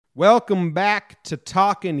Welcome back to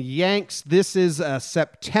Talkin' Yanks. This is a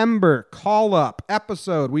September call-up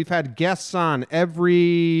episode. We've had guests on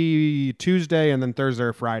every Tuesday and then Thursday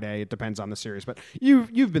or Friday. It depends on the series, but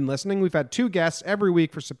you've been listening. We've had 2 guests every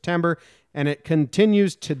week for September, and it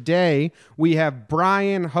continues today. We have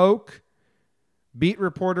Bryan Hoch, beat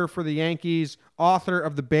reporter for the Yankees, author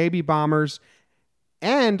of The Baby Bombers,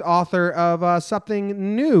 and author of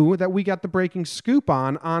something new that we got the breaking scoop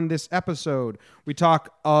on this episode. We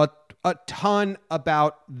talk a ton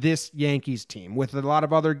about this Yankees team with a lot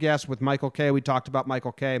of other guests. With Michael Kay, we talked about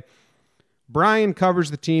Michael Kay. Bryan covers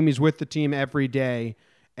the team. He's with the team every day,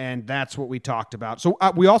 and that's what we talked about. So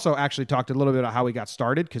we also actually talked a little bit about how he got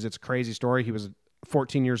started, because it's a crazy story. He was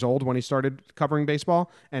 14 years old when he started covering baseball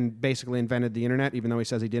and basically invented the internet, even though he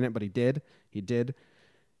says he didn't, but he did. He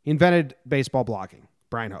invented baseball blogging.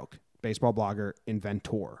 Bryan Hoch, baseball blogger,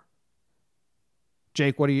 inventor.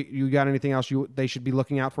 Jake, what do you got? Anything else they should be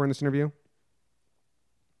looking out for in this interview?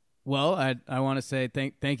 Well, I want to say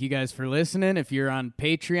thank you guys for listening. If you're on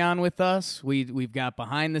Patreon with us, we've got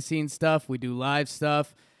behind the scenes stuff. We do live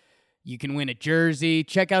stuff. You can win a jersey.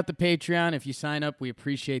 Check out the Patreon if you sign up. We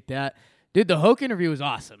appreciate that. Dude, the Hoch interview was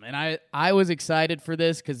awesome, and I was excited for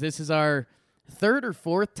this because this is our 3rd or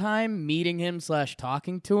 4th time meeting him /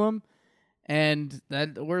 talking to him. And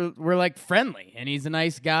that we're like friendly, and he's a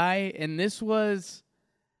nice guy. And this was,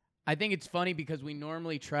 I think it's funny because we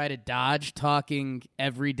normally try to dodge talking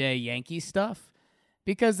everyday Yankee stuff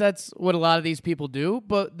because that's what a lot of these people do.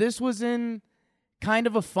 But this was in kind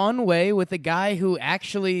of a fun way with a guy who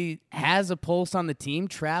actually has a pulse on the team,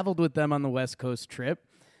 traveled with them on the West Coast trip.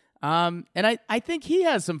 And I think he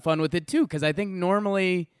has some fun with it too, because I think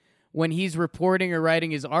normally when he's reporting or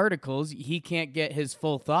writing his articles, he can't get his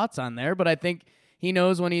full thoughts on there. But I think he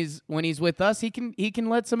knows when he's with us, he can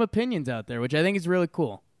let some opinions out there, which I think is really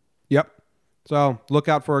cool. Yep. So look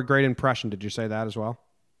out for a great impression. Did you say that as well?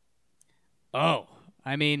 Oh,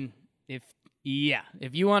 I mean, if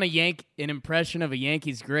you want an impression of a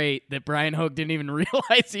Yankees great that Bryan Hoch didn't even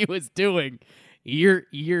realize he was doing,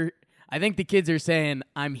 I think the kids are saying,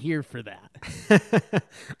 I'm here for that.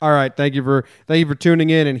 All right. Thank you for tuning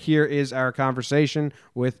in. And here is our conversation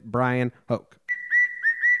with Bryan Hoch.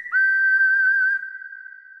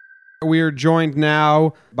 We are joined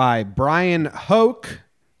now by Bryan Hoch,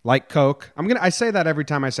 like Coke. I say that every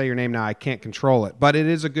time I say your name now. I can't control it, but it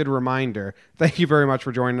is a good reminder. Thank you very much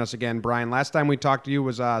for joining us again, Bryan. Last time we talked to you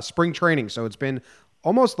was spring training, so it's been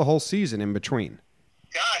almost the whole season in between.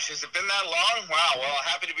 Gosh, has it been that long? Wow, well,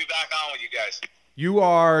 happy to be back on with you guys. You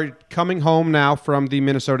are coming home now from the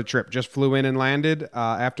Minnesota trip. Just flew in and landed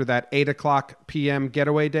after that 8 o'clock p.m.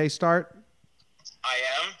 getaway day start? I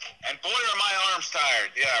am, and boy, are my arms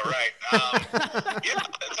tired. Yeah, right. Yeah,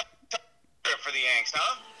 it's a tough trip for the Yanks,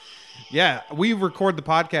 huh? Yeah, we record the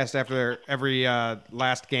podcast after every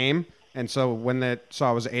last game, and so when they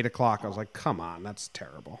saw it was 8 o'clock, I was like, come on, that's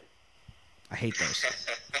terrible. I hate those.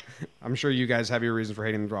 I'm sure you guys have your reason for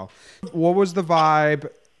hating them as well. What was the vibe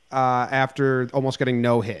after almost getting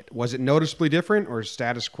no hit? Was it noticeably different or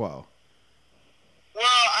status quo?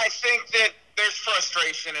 Well, I think that there's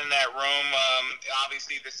frustration in that room.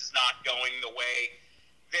 Obviously, this is not going the way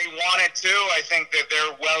they want it to. I think that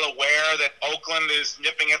they're well aware that Oakland is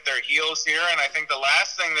nipping at their heels here, and I think the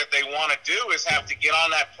last thing that they want to do is have to get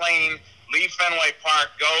on that plane, leave Fenway Park,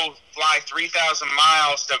 go fly 3,000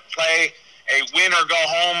 miles to play a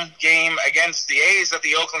win-or-go-home game against the A's at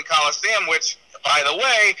the Oakland Coliseum, which, by the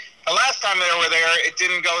way, the last time they were there, it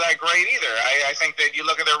didn't go that great either. I think that you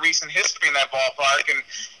look at their recent history in that ballpark, and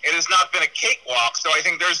it has not been a cakewalk. So I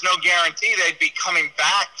think there's no guarantee they'd be coming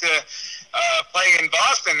back to play in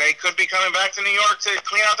Boston. They could be coming back to New York to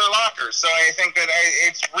clean out their lockers. So I think that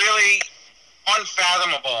it's really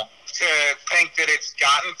unfathomable to think that it's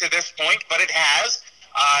gotten to this point, but it has.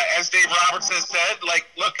 As Dave Robertson said,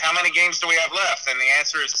 look, how many games do we have left? And the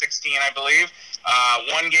answer is 16, I believe.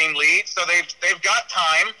 1 game lead, so they've got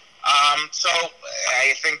time. So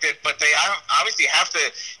I think that, but they obviously have to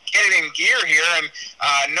get it in gear here,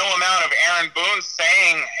 and no amount of Aaron Boone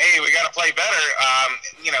saying, hey, we got to play better.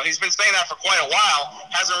 He's been saying that for quite a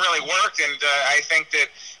while. Hasn't really worked, and I think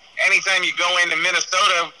that anytime you go into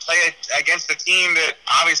Minnesota, play against a team that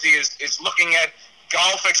obviously is looking at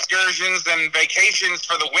golf excursions and vacations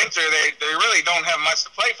for the winter, they really don't have much to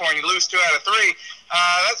play for, and you lose 2 out of 3.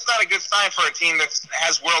 That's not a good sign for a team that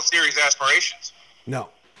has World Series aspirations. No.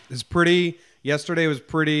 Yesterday was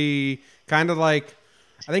pretty kind of like,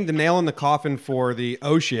 I think the nail in the coffin for the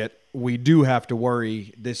oh shit, we do have to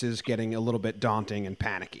worry. This is getting a little bit daunting and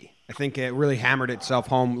panicky. I think it really hammered itself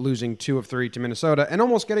home, losing 2 of 3 to Minnesota and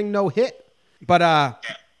almost getting no hit. But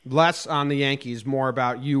Less on the Yankees, more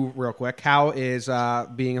about you real quick. How is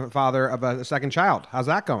being a father of a second child? How's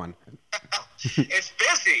that going? It's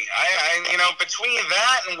busy. Between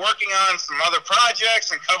that and working on some other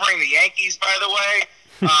projects and covering the Yankees, by the way,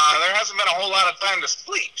 there hasn't been a whole lot of time to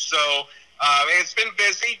sleep. So it's been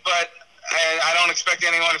busy, but I don't expect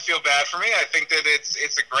anyone to feel bad for me. I think that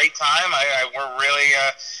it's a great time. We're really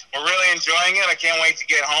enjoying it. I can't wait to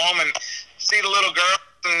get home and see the little girl.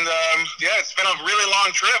 And it's been a really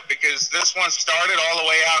long trip because this one started all the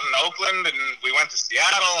way out in Oakland, and we went to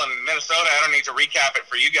Seattle and Minnesota. I don't need to recap it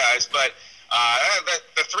for you guys, but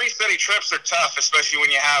the 3-city trips are tough, especially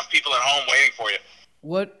when you have people at home waiting for you.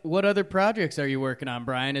 What other projects are you working on,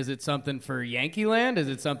 Brian? Is it something for Yankee Land? Is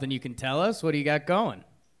it something you can tell us? What do you got going?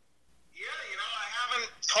 I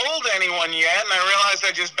haven't told anyone yet, and I realized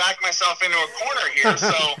I just backed myself into a corner here.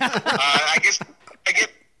 So I guess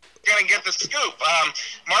going to get the scoop.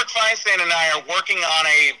 Mark Feinstein and I are working on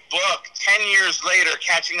a book 10 years later,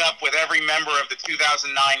 catching up with every member of the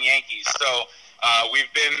 2009 Yankees. So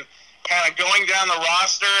we've been kind of going down the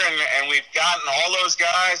roster, and we've gotten all those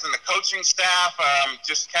guys and the coaching staff,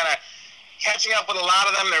 just kind of catching up with a lot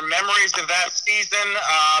of them, their memories of that season.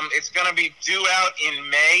 It's going to be due out in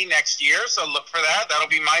May next year, so look for that. That'll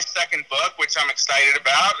be my second book, which I'm excited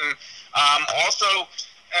about. And I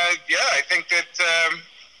think that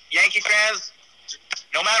Yankee fans,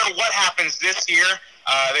 no matter what happens this year,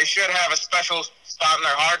 they should have a special spot in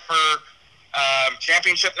their heart for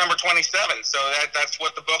championship number 27. So that's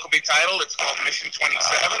what the book will be titled. It's called Mission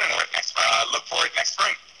 27, and look for it next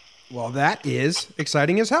spring. Well, that is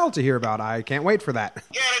exciting as hell to hear about. I can't wait for that.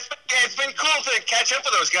 Yeah, it's been cool to catch up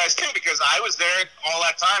with those guys, too, because I was there all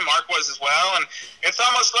that time. Mark was as well. And it's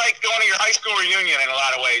almost like going to your high school reunion in a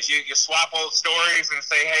lot of ways. You swap old stories and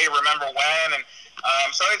say, hey, remember when? And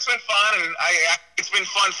so it's been fun. And it's been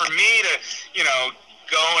fun for me to,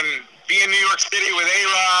 go and be in New York City with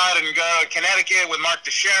A-Rod and go to Connecticut with Mark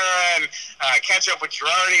Teixeira and catch up with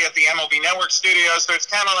Girardi at the MLB Network studio. So it's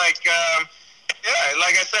kind of like...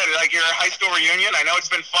 like I said, like your high school reunion. I know it's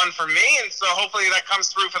been fun for me, and so hopefully that comes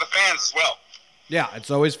through for the fans as well. Yeah, it's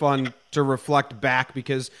always fun to reflect back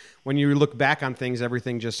because when you look back on things,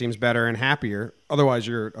 everything just seems better and happier. Otherwise,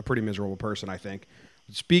 you're a pretty miserable person, I think.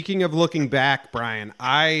 Speaking of looking back, Brian,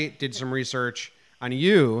 I did some research on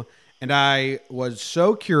you, and I was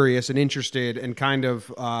so curious and interested and kind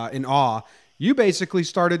of in awe. You basically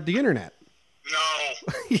started the internet. No.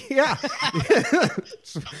 Yeah.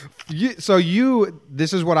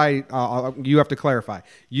 This is what you have to clarify.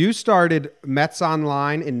 You started Mets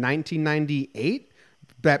Online in 1998.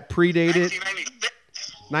 That predated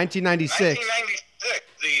 1996. 1996.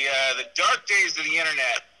 The dark days of the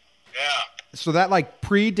internet. Yeah. So that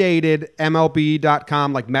predated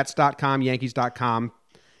MLB.com, like Mets.com, Yankees.com.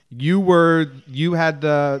 You had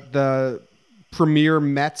the premier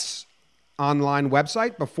Mets online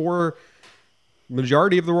website before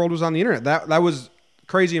majority of the world was on the internet. That was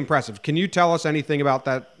crazy impressive. Can you tell us anything about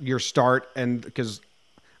that, your start? And because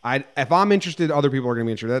if I'm interested, other people are going to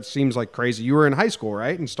be interested. That seems like crazy. You were in high school,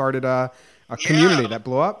 right? And started a community that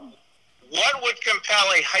blew up? What would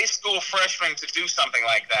compel a high school freshman to do something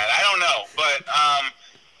like that? I don't know. But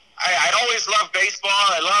I always loved baseball.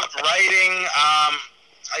 I loved writing.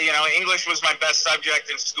 English was my best subject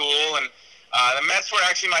in school, and the Mets were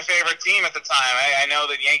actually my favorite team at the time. I know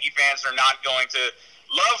that Yankee fans are not going to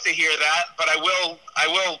love to hear that, but I will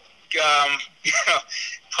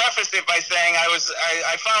preface it by saying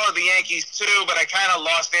I followed the Yankees too, but I kind of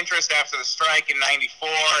lost interest after the strike in '94,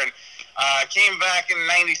 and came back in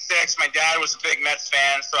 '96. My dad was a big Mets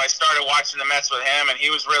fan, so I started watching the Mets with him, and he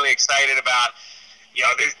was really excited about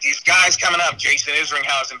these guys coming up, Jason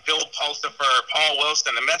Isringhausen, Bill Pulsipher, Paul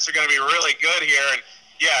Wilson. The Mets are going to be really good here, and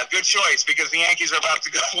yeah, good choice because the Yankees are about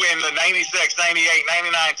to go win the 96, 98,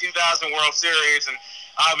 99, 2000 World Series, and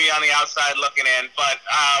I'll be on the outside looking in. But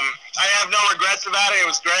I have no regrets about it. It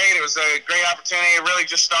was great. It was a great opportunity. It really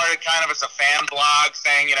just started kind of as a fan blog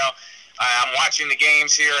saying, I'm watching the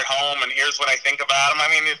games here at home, and here's what I think about them. I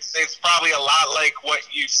mean, it's probably a lot like what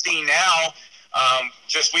you see now,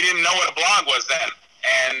 just we didn't know what a blog was then.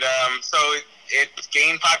 And so it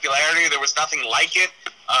gained popularity. There was nothing like it.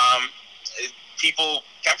 People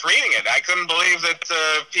kept reading it. I couldn't believe that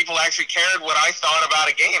people actually cared what I thought about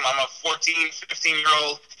a game. I'm a 14,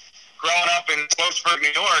 15-year-old growing up in Sloatsburg, New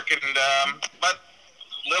York, and but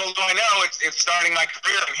little do I know, it's starting my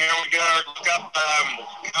career, and here we go. Look up,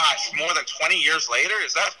 more than 20 years later.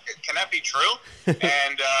 Can that be true?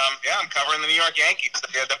 And I'm covering the New York Yankees,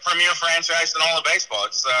 the premier franchise in all of baseball.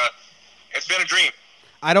 It's been a dream.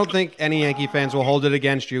 I don't think any Yankee fans will hold it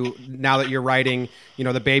against you now that you're writing,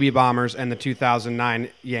 the Baby Bombers and the 2009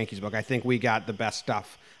 Yankees book. I think we got the best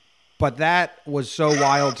stuff. But that was so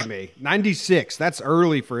wild to me. 96, that's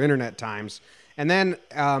early for internet times. And then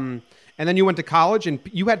you went to college and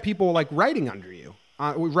you had people like writing under you,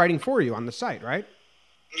 writing for you on the site, right?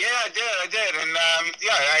 Yeah, I did.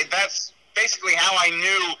 And that's basically how I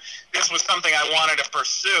knew this was something I wanted to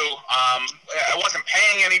pursue. I wasn't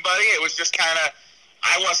paying anybody. It was just kind of,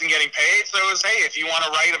 I wasn't getting paid. So it was, hey, if you want to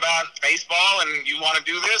write about baseball and you want to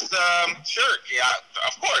do this, sure. Yeah,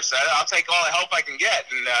 of course. I'll take all the help I can get.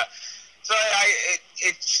 And so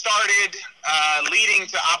it started leading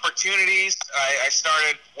to opportunities. I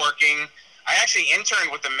started working. I actually interned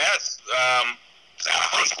with the Mets.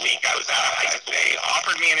 First week I was out, they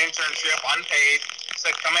offered me an internship, unpaid.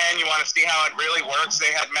 Said, come in, you want to see how it really works?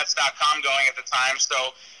 They had Mets.com going at the time.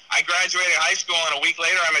 So I graduated high school, and a week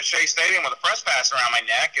later I'm at Shea Stadium with a press pass around my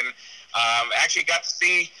neck, and actually got to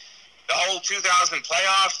see the whole 2000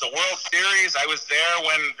 playoffs, the World Series. I was there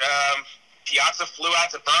when Piazza flew out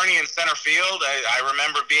to Bernie in center field. I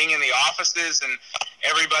remember being in the offices, and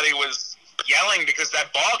everybody was yelling because that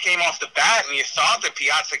ball came off the bat, and you thought that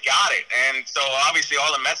Piazza got it. And so obviously all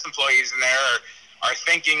the Mets employees in there are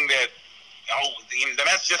thinking that, the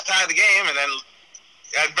Mets just tied the game, and then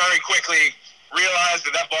I very quickly realized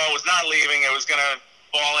that ball was not leaving. It was going to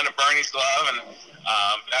fall into Bernie's glove, and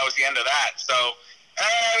that was the end of that. So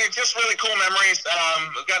just really cool memories.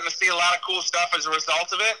 I've gotten to see a lot of cool stuff as a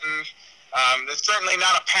result of it, and it's certainly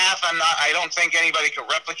not a path I don't think anybody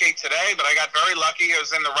could replicate today, but I got very lucky. I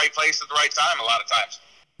was in the right place at the right time a lot of times.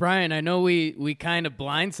 Brian, I know we kind of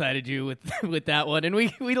blindsided you with that one, and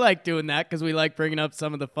we like doing that because we like bringing up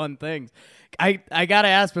some of the fun things. I got to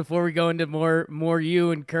ask before we go into more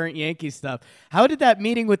you and current Yankee stuff, how did that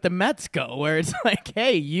meeting with the Mets go, where it's like,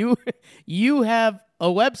 hey, you have a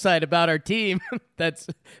website about our team that's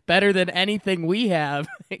better than anything we have.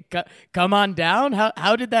 Come on down.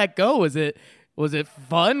 How did that go? Was it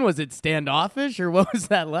fun? Was it standoffish, or what was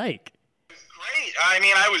that like? It was great. I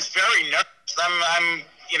mean, I was very nervous. I'm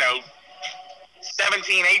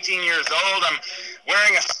 17, 18 years old. I'm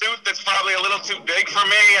wearing a suit that's probably a little too big for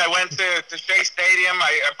me. I went to Shea Stadium.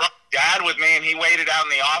 I brought Dad with me, and he waited out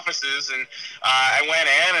in the offices, and I went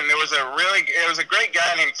in, and it was a great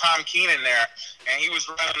guy named Tom Keenan there, and he was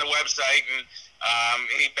running the website, and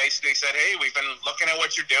he basically said, hey, we've been looking at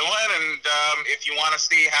what you're doing, and if you want to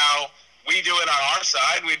see how we do it on our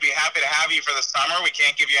side, we'd be happy to have you for the summer. We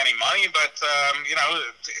can't give you any money, but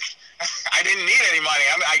I didn't need any money.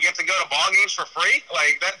 I get to go to ball games for free.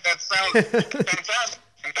 Like that sounds fantastic.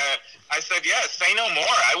 And I said, yes, say no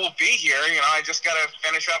more. I will be here. I just got to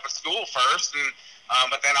finish up at school first, and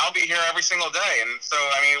but then I'll be here every single day. And so,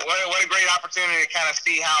 I mean, what a great opportunity to kind of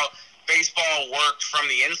see how baseball worked from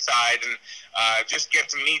the inside, and just get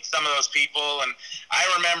to meet some of those people. And I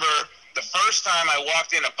remember the first time I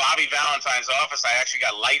walked into Bobby Valentine's office, I actually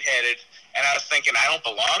got lightheaded. And I was thinking, I don't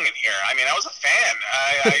belong in here. I mean, I was a fan.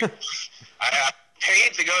 I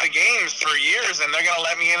paid to go to games for years, and they're going to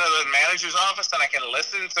let me into the manager's office, and I can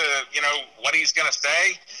listen to, what he's going to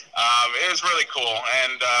say. It was really cool.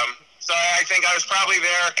 And so I think I was probably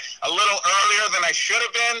there a little earlier than I should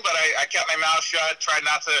have been, but I kept my mouth shut, tried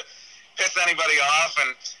not to piss anybody off.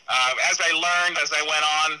 And as I learned, as I went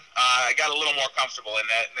on, I got a little more comfortable in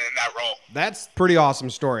that role. That's a pretty awesome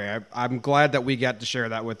story. I'm glad that we get to share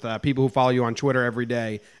that with people who follow you on Twitter every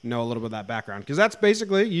day, know a little bit of that background, because that's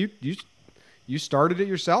basically you started it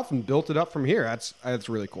yourself and built it up from here. That's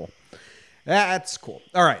really cool. That's cool.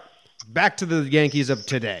 All right, back to the Yankees of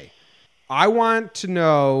today. I want to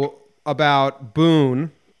know about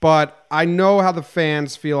Boone, but I know how the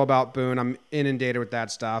fans feel about Boone. I'm inundated with that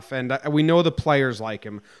stuff, and we know the players like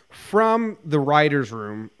him. From the writer's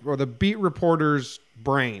room or the beat reporters'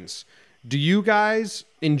 brains, do you guys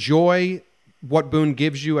enjoy what Boone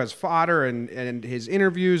gives you as fodder and his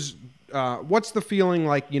interviews? What's the feeling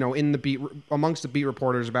like, in the amongst the beat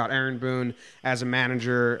reporters about Aaron Boone as a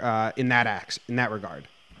manager in that regard?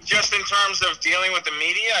 Just in terms of dealing with the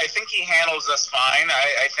media, I think he handles us fine.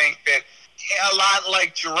 I think that a lot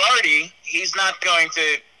like Girardi, he's not going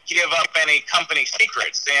to give up any company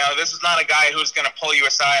secrets. This is not a guy who's going to pull you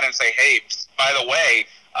aside and say, hey, by the way,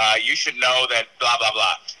 you should know that blah, blah,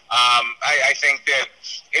 blah. I think that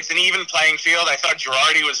it's an even playing field. I thought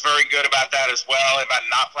Girardi was very good about that as well, about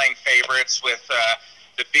not playing favorites with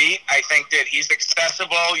the beat. I think that he's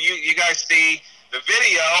accessible. You guys see the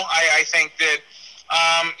video. I think that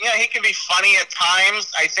he can be funny at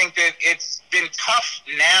times. I think that it's been tough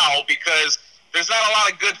now because there's not a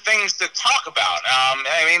lot of good things to talk about.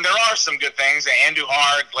 I mean, there are some good things.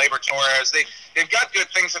 Andujar, Gleyber Torres, they've got good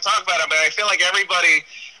things to talk about. But I feel like everybody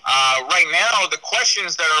right now, the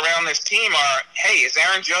questions that are around this team are, hey, is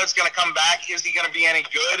Aaron Judge going to come back? Is he going to be any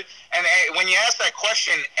good? And when you ask that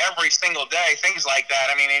question every single day, things like that,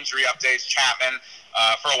 I mean, injury updates, Chapman,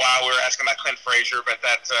 for a while we were asking about Clint Frazier, but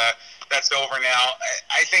that's over now.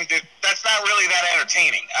 I think that's not really that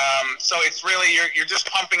entertaining. So it's really, you're just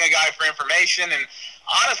pumping a guy for information, and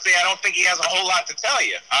honestly, I don't think he has a whole lot to tell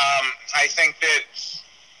you. I think that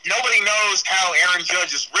nobody knows how Aaron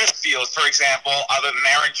Judge's wrist feels, for example, other than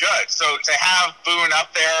Aaron Judge. So to have Boone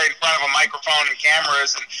up there in front of a microphone and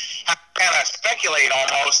cameras and kind of speculate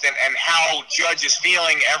almost and how Judge is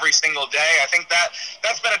feeling every single day, I think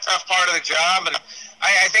that's been a tough part of the job. And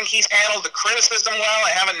I think he's handled the criticism well. I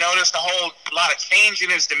haven't noticed a whole lot of change in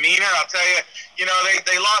his demeanor. I'll tell you,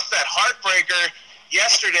 they lost that heartbreaker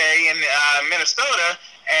yesterday in Minnesota.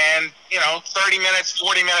 And, 30 minutes,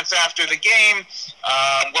 40 minutes after the game,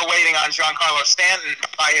 we're waiting on Giancarlo Stanton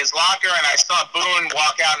by his locker, and I saw Boone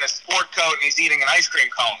walk out in a sport coat, and he's eating an ice cream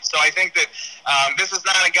cone. So I think that this is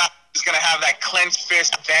not a guy who's going to have that clenched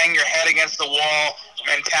fist, bang your head against the wall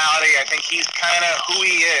mentality. I think he's kind of who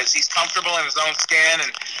he is. He's comfortable in his own skin,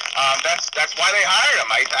 and that's why they hired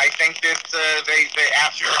him. I think that they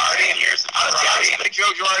after Girardi, and honestly, I was a big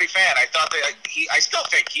Joe Girardi fan. I thought I still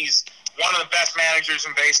think he's one of the best managers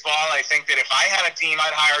in baseball. I think that if I had a team,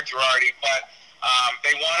 I'd hire Girardi, but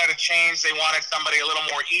they wanted a change. They wanted somebody a little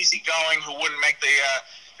more easygoing who wouldn't make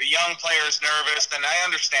the young players nervous, and I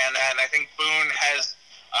understand that, and I think Boone has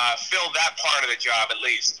filled that part of the job at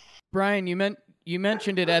least. Brian, you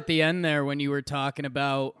mentioned it at the end there when you were talking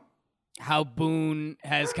about how Boone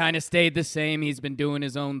has kind of stayed the same. He's been doing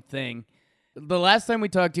his own thing. The last time we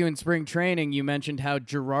talked to you in spring training, you mentioned how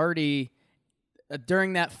Girardi,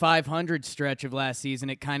 during that 500 stretch of last season,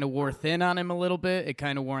 it kind of wore thin on him a little bit. It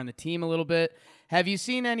kind of wore on the team a little bit. Have you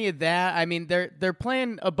seen any of that? I mean, they're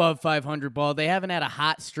playing above 500 ball. They haven't had a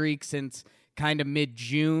hot streak since kind of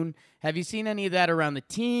mid-June. Have you seen any of that around the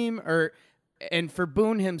team? And for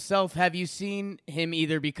Boone himself, have you seen him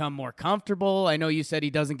either become more comfortable? I know you said he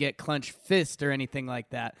doesn't get clenched fist or anything like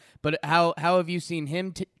that, but how have you seen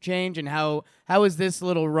him change, and how has this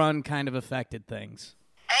little run kind of affected things?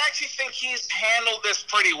 I actually think he's handled this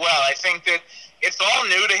pretty well. I think that it's all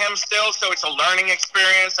new to him still, so it's a learning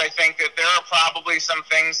experience. I think that there are probably some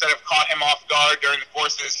things that have caught him off guard during the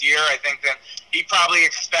course of this year. I think that he probably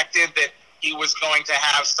expected that he was going to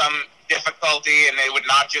have some difficulty and it would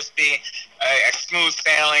not just be a smooth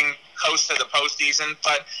sailing coast to the postseason.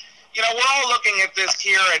 But, we're all looking at this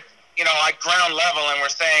here at, ground level, and we're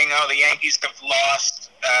saying, the Yankees have lost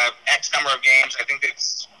X number of games. I think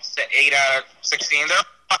it's 8 out of 16.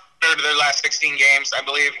 They're to their last 16 games, I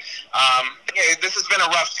believe. This has been a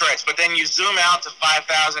rough stretch, but then you zoom out to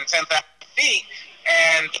 5,000, 10,000 feet,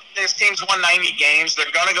 and this team's won 90 games.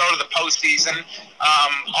 They're going to go to the postseason.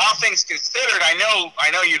 All things considered, I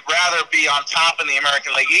know you'd rather be on top in the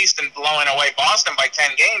American League East and blowing away Boston by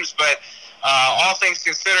 10 games, but all things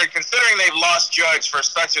considered, considering they've lost Judge for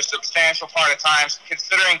such a substantial part of time,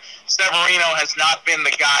 considering Severino has not been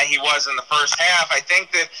the guy he was in the first half, I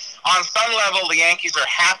think that on some level the Yankees are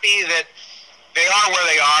happy that they are where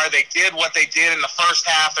they are. They did what they did in the first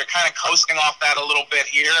half. They're kind of coasting off that a little bit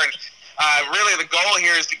here, and really the goal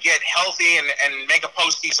here is to get healthy and make a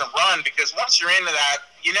postseason run, because once you're into that,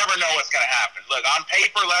 you never know what's going to happen. Look, on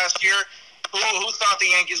paper last year, who thought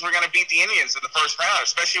the Yankees were going to beat the Indians in the first round,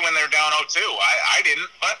 especially when they're down 0-2? I didn't,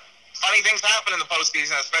 but funny things happen in the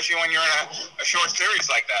postseason, especially when you're in a short series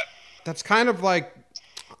like that. That's kind of like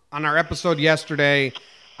on our episode yesterday,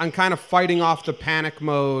 I'm kind of fighting off the panic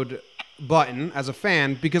mode button as a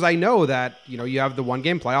fan, because I know that, you have the one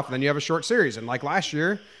game playoff and then you have a short series. And like last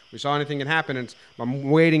year, we saw anything can happen, and I'm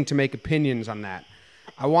waiting to make opinions on that.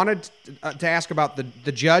 I wanted to ask about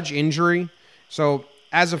the Judge injury. So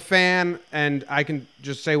as a fan, and I can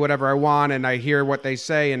just say whatever I want, and I hear what they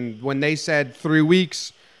say, and when they said 3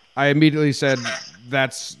 weeks, I immediately said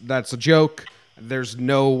that's a joke. There's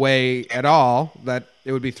no way at all that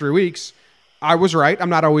it would be 3 weeks. I was right. I'm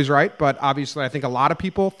not always right, but obviously I think a lot of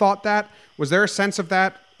people thought that. Was there a sense of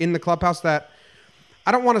that in the clubhouse that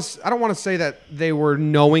I don't want to say that they were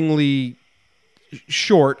knowingly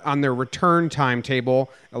short on their return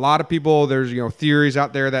timetable? A lot of people, there's theories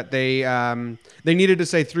out there that they needed to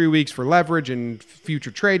say 3 weeks for leverage and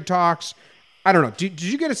future trade talks. I don't know. Did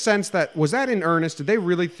you get a sense that was that in earnest? Did they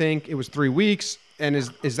really think it was 3 weeks? And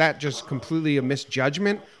is that just completely a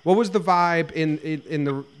misjudgment? What was the vibe in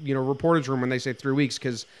the reporters room when they say 3 weeks?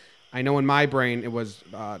 Because I know in my brain it was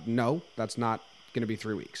no, that's not going to be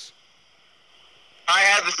 3 weeks.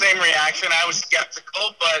 had the same reaction. I was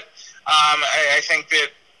skeptical, but I think that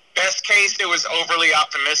best case, it was overly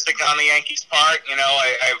optimistic on the Yankees' part.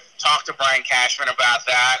 I've talked to Brian Cashman about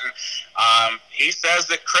that, and he says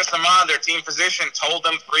that Chris Ahmad, their team physician, told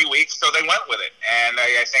them 3 weeks, so they went with it. And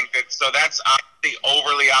I think that that's obviously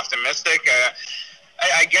overly optimistic.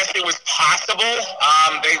 I guess it was possible.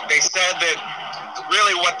 They said that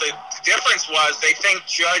really what the difference was, they think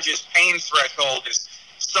Judge's pain threshold is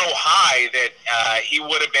so high that he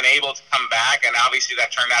would have been able to come back, and obviously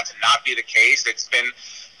that turned out to not be the case. It's been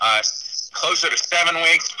closer to 7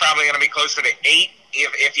 weeks, probably going to be closer to 8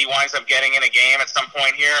 if he winds up getting in a game at some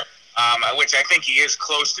point here, which I think he is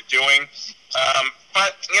close to doing.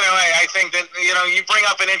 But, I think that, you bring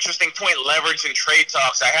up an interesting point, leverage and trade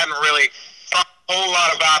talks. I hadn't really thought a whole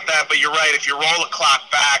lot about that, but you're right. If you roll the clock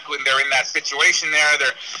back when they're in that situation there,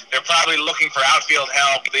 they're probably looking for outfield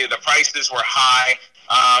help. The prices were high.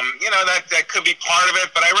 That could be part of it,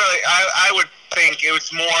 but I would think it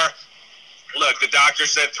was more, look, the doctor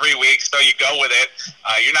said 3 weeks, so you go with it.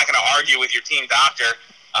 You're not going to argue with your team doctor.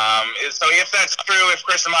 So if that's true, if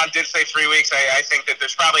Chris Ahmad did say 3 weeks, I think that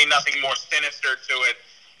there's probably nothing more sinister to it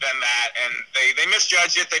than that. And they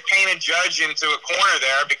misjudged it. They painted Judge into a corner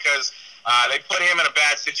there because they put him in a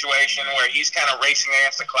bad situation where he's kind of racing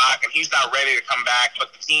against the clock and he's not ready to come back,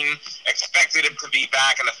 but the team expected him to be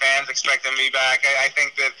back and the fans expect him to be back. I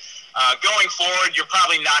think that going forward, you're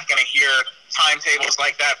probably not going to hear timetables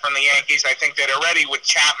like that from the Yankees. I think that already with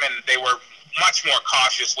Chapman, they were much more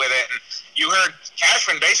cautious with it. And you heard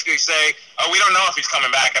Cashman basically say, we don't know if he's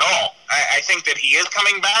coming back at all. I think that he is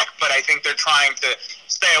coming back, but I think they're trying to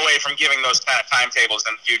stay away from giving those kind of timetables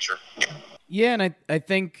in the future. Yeah, and I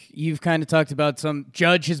think you've kind of talked about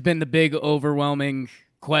Judge has been the big overwhelming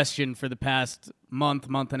question for the past month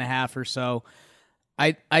and a half or so.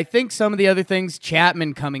 I think some of the other things,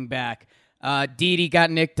 Chapman coming back, Didi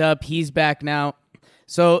got nicked up, he's back now.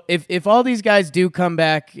 So if all these guys do come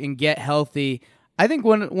back and get healthy, I think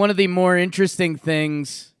one of the more interesting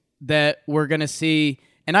things that we're going to see,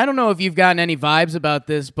 and I don't know if you've gotten any vibes about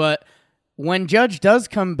this, but when Judge does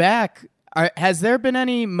come back, has there been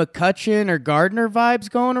any McCutchen or Gardner vibes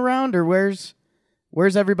going around, or where's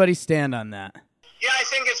everybody stand on that? Yeah, I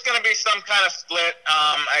think it's going to be some kind of split.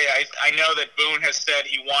 I know that Boone has said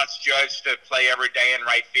he wants Judge to play every day in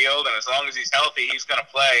right field, and as long as he's healthy, he's going to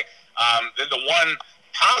play. The one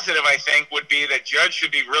positive, I think, would be that Judge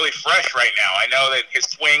should be really fresh right now. I know that his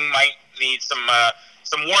swing might need some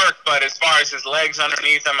work, but as far as his legs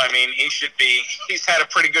underneath him, I mean, he's had a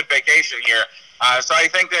pretty good vacation here. So I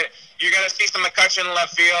think that you're going to see some McCutchen in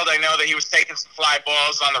left field. I know that he was taking some fly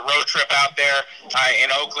balls on the road trip out there in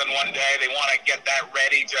Oakland one day. They want to get that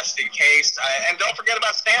ready just in case. And don't forget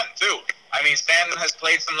about Stanton, too. I mean, Stanton has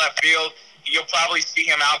played some left field. You'll probably see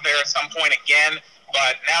him out there at some point again.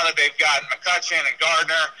 But now that they've got McCutchen and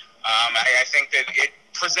Gardner, I think that it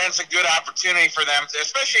presents a good opportunity for them,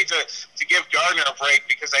 especially to give Gardner a break,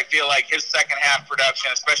 because I feel like his second half production,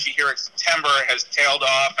 especially here in September, has tailed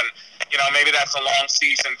off, and maybe that's a long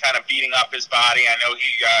season kind of beating up his body. I know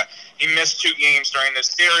he missed 2 games during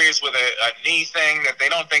this series with a knee thing that they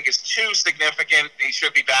don't think is too significant. He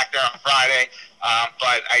should be back there on Friday,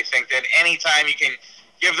 but I think that anytime you can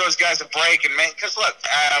give those guys a break and because look,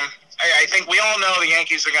 I think we all know the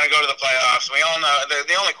Yankees are going to go to the playoffs. We all know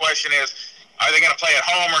the only question is, are they going to play at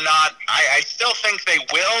home or not? I still think they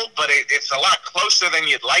will, but it's a lot closer than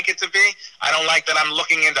you'd like it to be. I don't like that I'm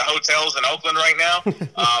looking into hotels in Oakland right now,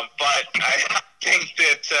 but I think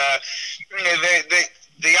that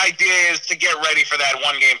the idea is to get ready for that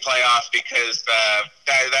one-game playoff, because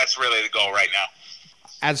that's really the goal right now.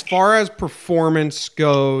 As far as performance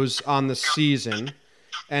goes on the season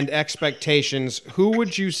and expectations, who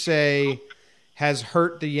would you say has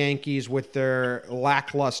hurt the Yankees with their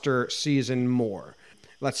lackluster season more?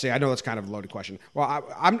 Let's see. I know that's kind of a loaded question. Well,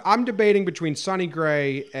 I'm debating between Sonny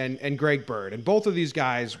Gray and Greg Bird, and both of these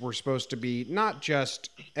guys were supposed to be not just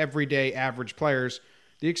everyday average players.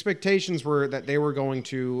 The expectations were that they were going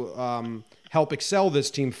to help excel this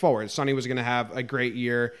team forward. Sonny was going to have a great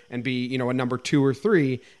year and be, a number 2 or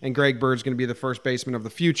 3, and Greg Bird's going to be the first baseman of the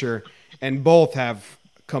future, and both have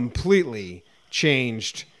completely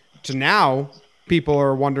changed to now. People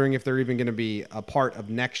are wondering if they're even going to be a part of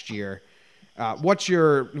next year. What's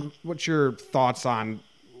your thoughts on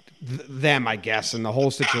them, I guess, and the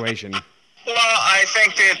whole situation? Well, I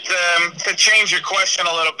think that to change your question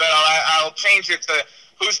a little bit, I'll change it to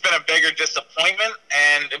who's been a bigger disappointment,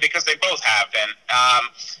 and because they both have been.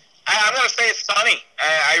 I'm going to say it's Sonny.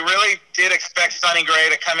 I really did expect Sonny Gray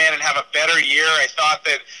to come in and have a better year. I thought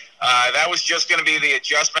that That was just going to be the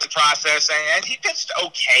adjustment process, and he pitched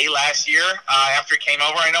okay last year after he came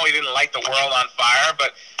over. I know he didn't light the world on fire,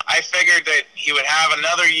 but I figured that he would have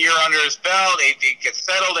another year under his belt. He'd get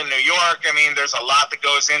settled in New York. I mean, there's a lot that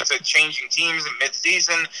goes into changing teams in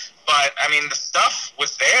midseason, but, I mean, the stuff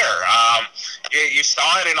was there. You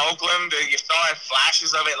saw it in Oakland. You saw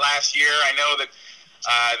flashes of it last year. I know that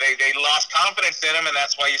they lost confidence in him, and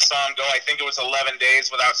that's why you saw him go, I think it was 11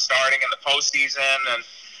 days without starting in the postseason. And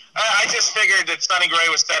I just figured that Sonny Gray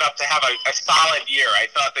was set up to have a solid year. I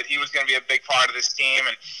thought that he was going to be a big part of this team.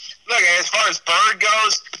 And look, as far as Bird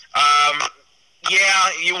goes,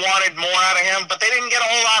 yeah, you wanted more out of him, but they didn't get a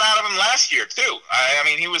whole lot out of him last year, too. I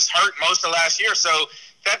mean, he was hurt most of last year, so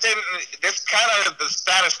that's kind of the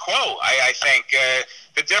status quo, I think.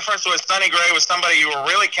 The difference was Sonny Gray was somebody you were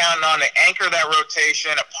really counting on to anchor that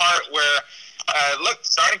rotation, a part where, look,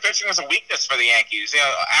 starting pitching was a weakness for the Yankees. You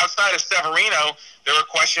know, outside of Severino, there were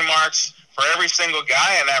question marks for every single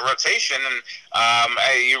guy in that rotation, and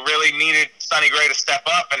you really needed Sonny Gray to step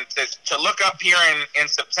up. And to look up here in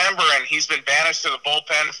September, and he's been banished to the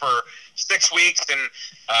bullpen for 6 weeks, and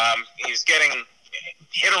he's getting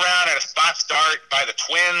hit around at a spot start by the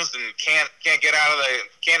Twins and can't get out of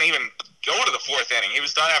can't even go to the fourth inning. He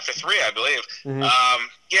was done after 3, I believe. Mm-hmm.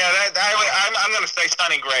 I'm going to say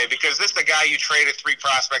Sonny Gray, because this is the guy you traded 3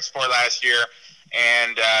 prospects for last year,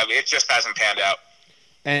 and it just hasn't panned out.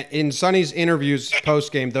 And in Sonny's interviews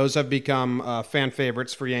post-game, those have become fan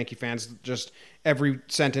favorites for Yankee fans. Just every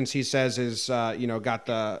sentence he says is, got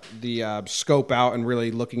the scope out and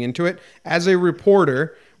really looking into it. As a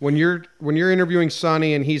reporter, when you're interviewing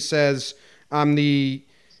Sonny and he says, I'm the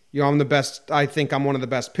best, I think I'm one of the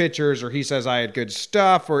best pitchers, or he says I had good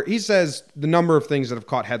stuff, or he says the number of things that have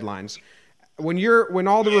caught headlines. When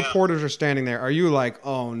all the reporters are standing there, are you like,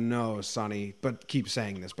 oh no, Sonny, but keep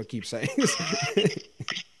saying this. The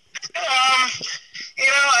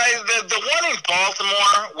one in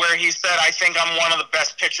Baltimore where he said, I think I'm one of the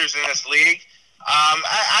best pitchers in this league,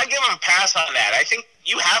 I give him a pass on that. I think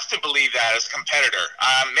you have to believe that as a competitor.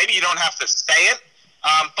 Maybe you don't have to say it,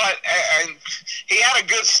 but he had a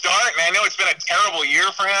good start, and I know it's been a terrible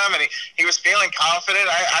year for him, and he was feeling confident.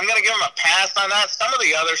 I'm going to give him a pass on that. Some of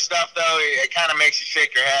the other stuff, though, it kind of makes you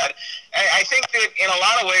shake your head. I think that in a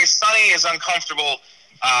lot of ways, Sonny is uncomfortable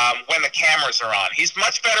when the cameras are on. He's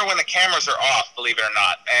much better when the cameras are off, believe it or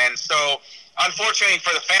not. And so, unfortunately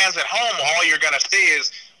for the fans at home, all you're going to see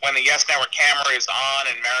is when the Yes Network camera is on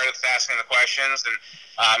and Meredith's asking the questions. And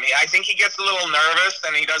I think he gets a little nervous,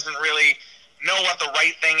 and he doesn't really know what the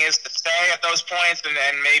right thing is to say at those points, and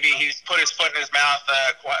maybe he's put his foot in his mouth.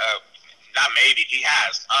 Not maybe, he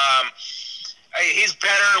has. He's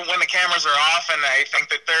better when the cameras are off, and I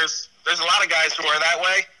think that there's a lot of guys who are that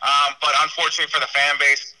way, but unfortunately for the fan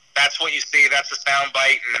base, that's what you see. That's the sound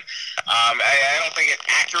bite, and I don't think it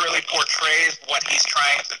accurately portrays what he's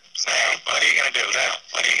trying to say. What are you going to do?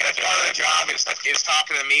 What are you going to do? Part of the job is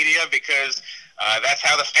talking to the media, because that's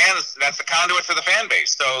how that's the conduit for the fan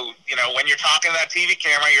base. So, when you're talking to that TV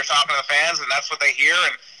camera, you're talking to the fans, and that's what they hear.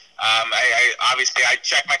 And I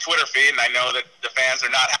check my Twitter feed, and I know that the fans are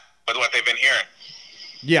not happy with what they've been hearing.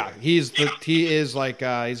 Yeah, he is like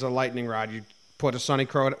he's a lightning rod. You put a Sonny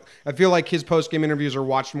Crow. I feel like his post-game interviews are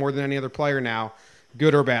watched more than any other player now,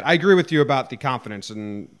 good or bad. I agree with you about the confidence,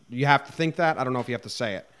 and you have to think that. I don't know if you have to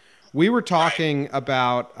say it. We were talking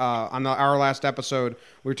about, on our last episode,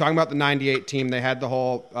 we were talking about the 98 team. They had the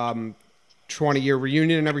whole 20-year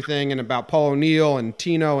reunion and everything, and about Paul O'Neill and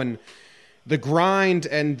Tino and the grind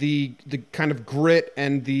and the kind of grit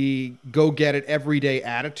and the go-get-it everyday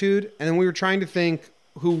attitude. And then we were trying to think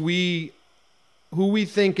who we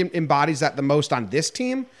think embodies that the most on this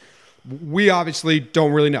team. We obviously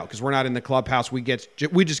don't really know, because we're not in the clubhouse. We just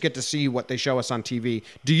get to see what they show us on TV.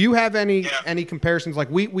 Do you have any comparisons? Like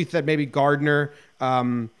we said, maybe Gardner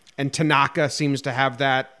and Tanaka seems to have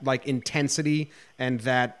that like intensity and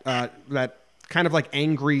that kind of like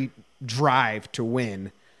angry drive to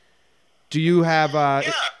win. Do you have?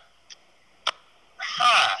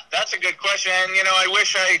 That's a good question. And, I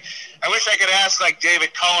wish I could ask like David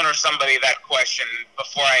Cohen or somebody that question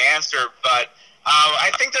before I answer, but. I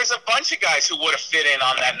think there's a bunch of guys who would have fit in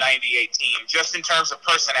on that 98 team, just in terms of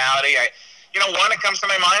personality. One that comes to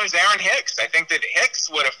my mind is Aaron Hicks. I think that Hicks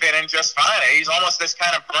would have fit in just fine. He's almost this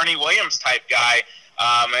kind of Bernie Williams type guy,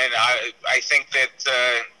 and I think that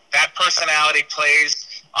that personality plays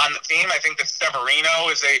on the team. I think that Severino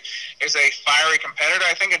is a fiery competitor.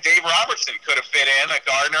 I think a Dave Robertson could have fit in, a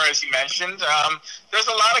Gardner, as you mentioned. there's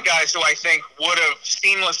a lot of guys who I think would have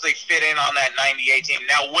seamlessly fit in on that 98 team.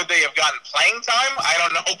 Now, would they have gotten playing time? I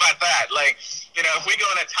don't know about that. Like, if we go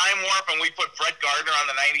in a time warp and we put Brett Gardner on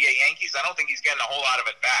the 98 Yankees, I don't think he's getting a whole lot of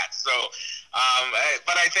at-bats. So,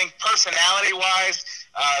 but I think personality-wise,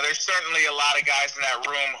 there's certainly a lot of guys in that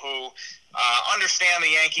room who understand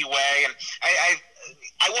the Yankee way. And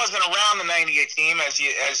I wasn't around the 98 team as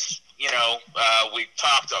we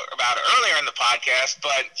talked about earlier in the podcast,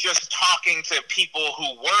 but just talking to people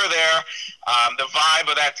who were there, the vibe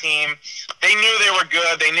of that team, they knew they were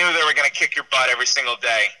good. They knew they were going to kick your butt every single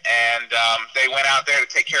day, and they went out there to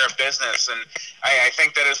take care of business. And I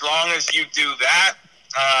think that as long as you do that,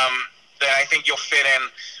 then I think you'll fit in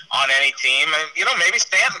on any team. And, maybe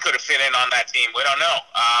Stanton could have fit in on that team. We don't know.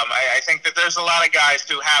 I think that there's a lot of guys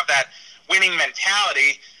who have that winning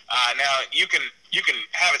mentality. Now, you can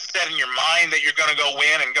have it set in your mind that you're going to go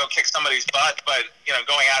win and go kick somebody's butt, but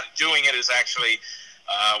going out and doing it is actually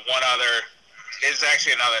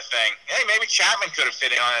another thing. Hey, maybe Chapman could have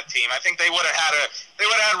fit in on that team. I think they would have had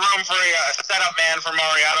room for a setup man for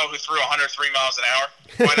Mariano who threw 103 miles an hour.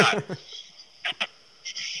 Why not?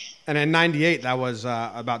 And in 98, that was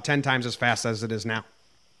about 10 times as fast as it is now.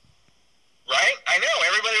 Right? I know.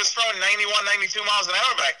 Everybody was throwing 91, 92 miles an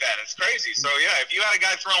hour back then. It's crazy. So, yeah, if you had a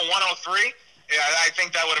guy throwing 103, I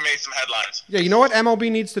think that would have made some headlines. Yeah, you know what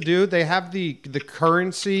MLB needs to do? They have the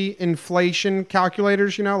currency inflation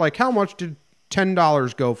calculators, like how much did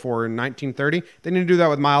 $10 go for in 1930? They need to do that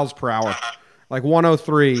with miles per hour. Like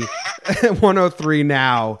 103, 103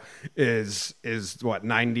 now is what,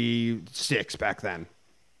 96 back then.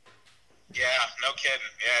 Yeah, no kidding.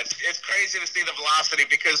 Yeah, it's crazy to see the velocity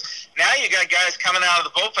because now you got guys coming out of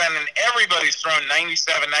the bullpen and everybody's throwing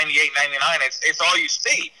 97, 98, 99. It's all you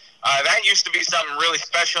see. That used to be something really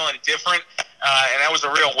special and different, and that was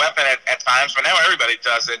a real weapon at times, but now everybody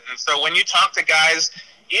does it. And so when you talk to guys,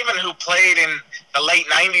 even who played in the late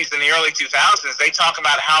 90s and the early 2000s, they talk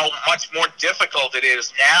about how much more difficult it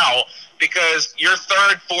is now because your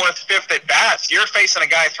third, fourth, fifth at bats, you're facing a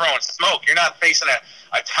guy throwing smoke. You're not facing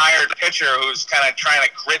a tired pitcher who's kind of trying to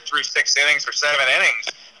grit through 6 innings or 7 innings.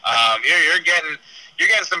 You're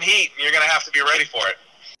getting some heat, and you're going to have to be ready for it.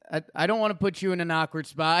 I don't want to put you in an awkward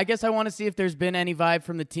spot. I guess I want to see if there's been any vibe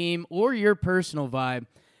from the team or your personal vibe.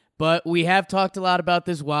 But we have talked a lot about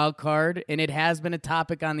this wild card, and it has been a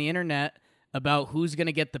topic on the internet about who's going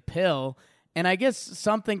to get the pill. And I guess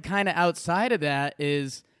something kind of outside of that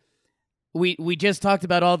is we just talked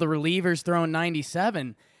about all the relievers throwing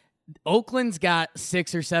 97. Oakland's got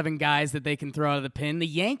 6 or 7 guys that they can throw out of the pen. The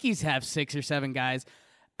Yankees have 6 or 7 guys.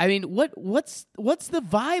 I mean, what's the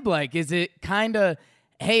vibe like? Is it kind of,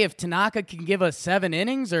 hey, if Tanaka can give us 7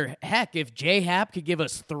 innings, or heck, if J-Happ could give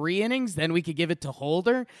us 3 innings, then we could give it to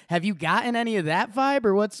Holder? Have you gotten any of that vibe,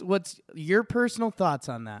 or what's your personal thoughts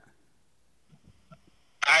on that?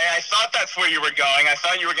 I thought that's where you were going. I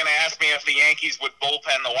thought you were going to ask me if the Yankees would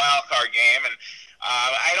bullpen the wild card game, and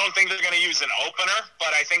I don't think they're going to use an opener,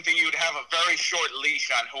 but I think that you'd have a very short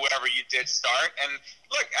leash on whoever you did start. And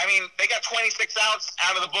look, I mean, they got 26 outs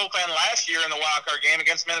out of the bullpen last year in the wild card game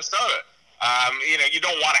against Minnesota. You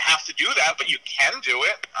don't want to have to do that, but you can do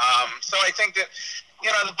it. So I think that,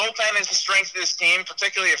 the bullpen is the strength of this team,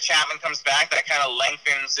 particularly if Chapman comes back. That kind of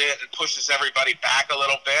lengthens it and pushes everybody back a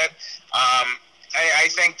little bit. I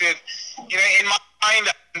think that, in my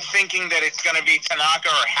mind, I'm thinking that it's going to be Tanaka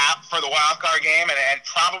or Happ for the wild card game, and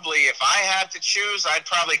probably if I had to choose, I'd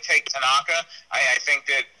probably take Tanaka. I think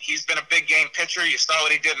that he's been a big game pitcher. You saw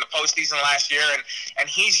what he did in the postseason last year, and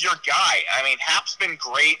he's your guy. I mean, Happ's been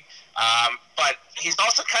great. But he's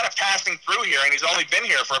also kind of passing through here, and he's only been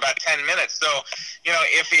here for about 10 minutes. So,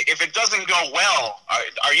 if it doesn't go well,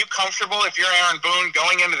 are you comfortable if you're Aaron Boone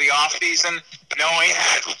going into the offseason knowing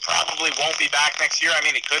that he probably won't be back next year? I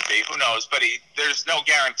mean, he could be. Who knows? But there's no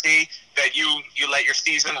guarantee that you let your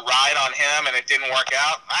season ride on him and it didn't work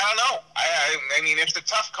out. I don't know. I mean, it's a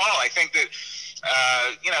tough call. I think that,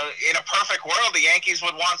 in a perfect world, the Yankees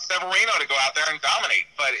would want Severino to go out there and dominate.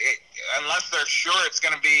 But unless they're sure it's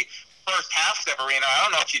going to be first half Severino, I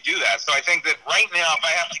don't know if you do that. So I think that right now, if I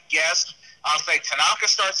have to guess, I'll say Tanaka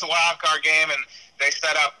starts the wild card game, and they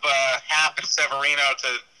set up Happ and Severino to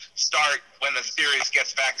start when the series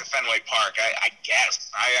gets back to Fenway Park. I guess.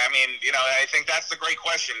 I mean, I think that's the great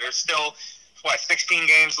question. There's still 16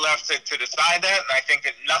 games left to decide that, and I think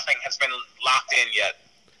that nothing has been locked in yet.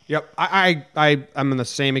 Yep, I'm on the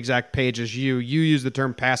same exact page as you. You use the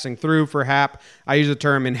term passing through for Happ. I use the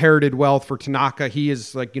term inherited wealth for Tanaka. He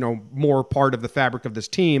is more part of the fabric of this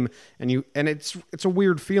team, and it's a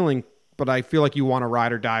weird feeling, but I feel like you want to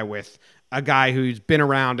ride or die with a guy who's been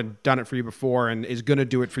around and done it for you before and is going to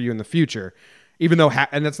do it for you in the future. Even though,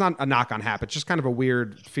 and that's not a knock on Hap. It's just kind of a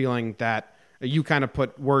weird feeling that you kind of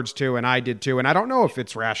put words to, and I did too. And I don't know if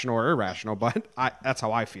it's rational or irrational, but that's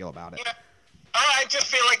how I feel about it. Yeah. I just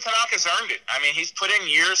feel like Tanaka's earned it. I mean, he's put in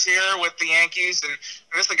years here with the Yankees, and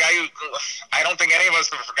this is a guy who I don't think any of us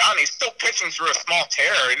have forgotten. He's still pitching through a small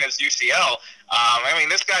tear in his UCL. I mean,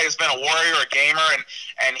 this guy has been a warrior, a gamer,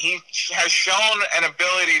 and he has shown an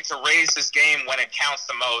ability to raise his game when it counts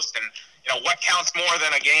the most. And, what counts more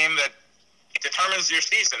than a game that determines your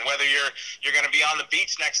season, whether you're going to be on the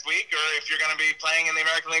beach next week or if you're going to be playing in the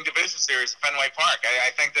American League Division Series at Fenway Park.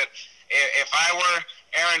 I think that if I were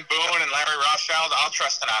Aaron Boone and Larry Rothschild, I'll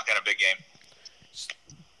trust Tanaka in a big game.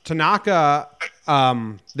 Tanaka,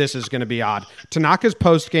 this is going to be odd. Tanaka's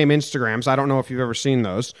post-game Instagrams, I don't know if you've ever seen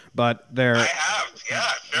those, but I have,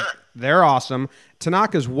 yeah, sure. They're awesome.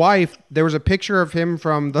 Tanaka's wife, there was a picture of him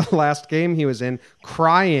from the last game he was in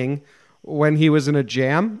crying when he was in a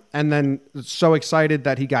jam and then so excited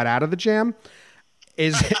that he got out of the jam.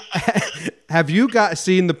 Have you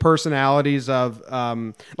seen the personalities of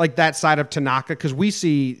like that side of Tanaka? Because we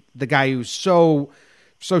see the guy who's so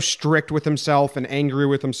strict with himself and angry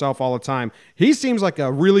with himself all the time. He seems like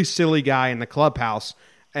a really silly guy in the clubhouse.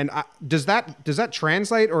 And does that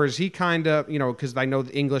translate, or is he kind of, because I know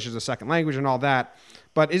English is a second language and all that,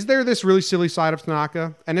 but is there this really silly side of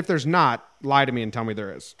Tanaka? And if there's not, lie to me and tell me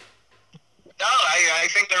there is. No, I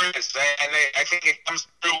think there is, and I think it comes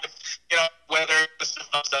through with, whether this is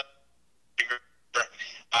some of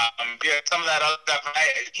that other stuff.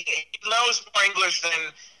 He knows more English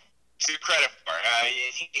than to credit for.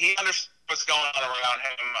 He understands what's going on around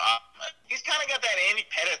him. He's kind of got that Andy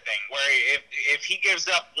Pettitte thing where if he gives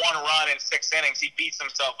up one run in 6 innings, he beats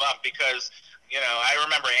himself up because, I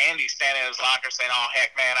remember Andy standing in his locker saying, "Oh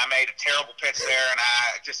heck, man, I made a terrible pitch there, and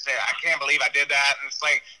I can't believe I did that." And it's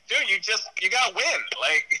like, dude, you gotta win.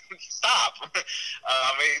 Like, stop.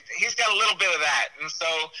 He's got a little bit of that, and so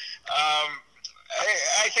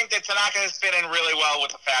I think that Tanaka has fit in really well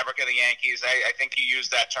with the fabric of the Yankees. I think you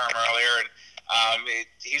used that term earlier, and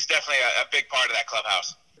he's definitely a big part of that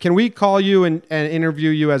clubhouse. Can we call you and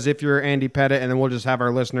interview you as if you're Andy Pettitte, and then we'll just have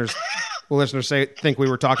our listeners think we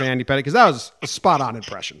were talking to Andy Pettitte? Because that was a spot-on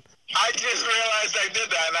impression. I just realized I did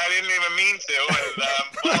that, and I didn't even mean to. And,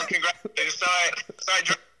 well, congratulations. So I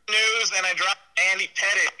dropped news, and I dropped Andy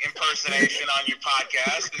Pettitte impersonation on your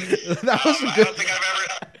podcast. And, I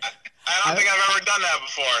don't think I've ever done that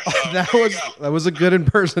before. So that was a good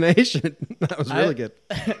impersonation. That was really good.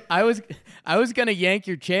 I was gonna yank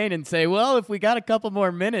your chain and say, well, if we got a couple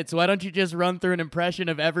more minutes, why don't you just run through an impression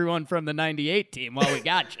of everyone from the '98 team while we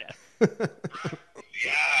got you? Yeah,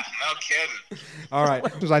 no kidding. All right,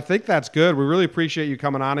 I think that's good. We really appreciate you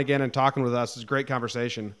coming on again and talking with us. It's a great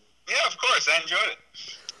conversation. Yeah, of course. I enjoyed it.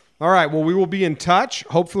 All right, well, we will be in touch.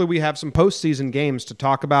 Hopefully we have some postseason games to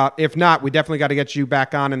talk about. If not, we definitely got to get you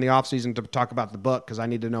back on in the offseason to talk about the book because I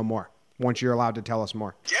need to know more once you're allowed to tell us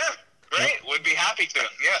more. Yeah, great. Yep. Would be happy to.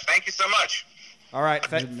 Yeah, thank you so much. All right,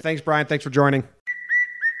 thanks, Brian. Thanks for joining.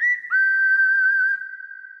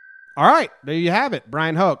 All right, there you have it,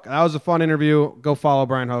 Brian Hoch. That was a fun interview. Go follow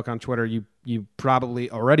Brian Hoch on Twitter. You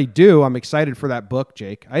probably already do. I'm excited for that book,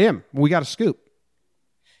 Jake. I am. We got a scoop.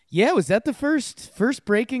 Yeah, was that the first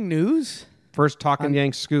breaking news? First Talking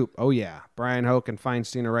Yanks scoop. Oh, yeah. Brian Hoch and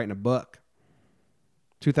Feinstein are writing a book.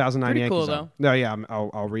 2009 Pretty Yankees. Cool, though. No, yeah,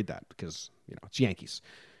 I'll read that because, it's Yankees.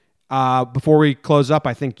 Before we close up,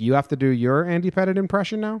 I think you have to do your Andy Pettitte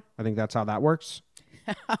impression now. I think that's how that works.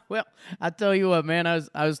 Well, I tell you what, man,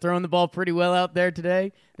 I was throwing the ball pretty well out there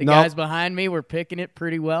today. The guys behind me were picking it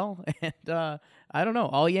pretty well. And I don't know.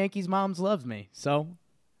 All Yankees moms loves me. So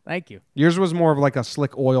thank you. Yours was more of like a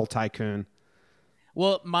slick oil tycoon.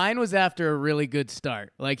 Well, mine was after a really good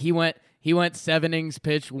start. Like he went 7 innings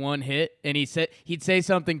pitched, 1 hit, and he'd say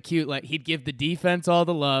something cute like he'd give the defense all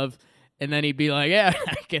the love, and then he'd be like, "Yeah,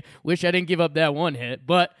 wish I didn't give up that 1 hit,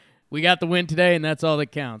 but we got the win today, and that's all that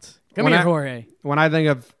counts." Come here, Jorge. When I think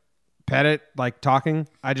of Pettitte like talking,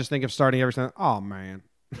 I just think of starting every sentence. Oh man,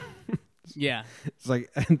 yeah, it's like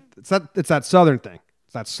it's that Southern thing.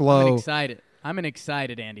 It's that slow. I'm an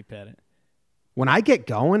excited Andy Pettitte. When I get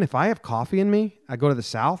going, if I have coffee in me, I go to the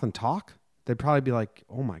South and talk. They'd probably be like,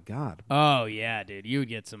 "Oh my god." Oh yeah, dude, you would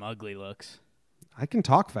get some ugly looks. I can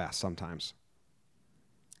talk fast sometimes.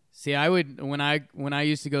 See, I would when I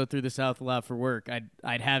used to go through the South a lot for work.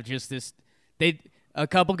 I'd have just this. A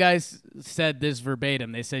couple guys said this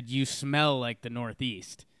verbatim. They said, "You smell like the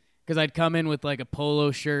Northeast," because I'd come in with like a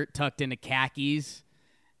polo shirt tucked into khakis,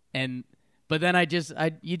 but then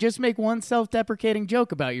you just make one self-deprecating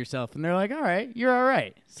joke about yourself, and they're like, "All right, you're all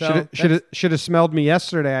right." So should have smelled me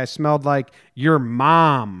yesterday. I smelled like your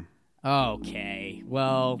mom. Okay.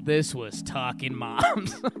 Well, this was Talking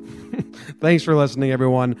Moms. Thanks for listening,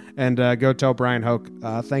 everyone. And go tell Brian Hoke.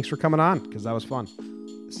 Thanks for coming on, because that was fun.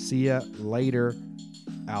 See ya later,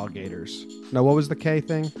 alligators. No, what was the K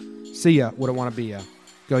thing? See ya. Wouldn't want to be ya.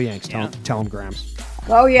 Go Yanks. Tell 'em Grams.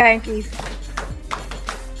 Go Yankees.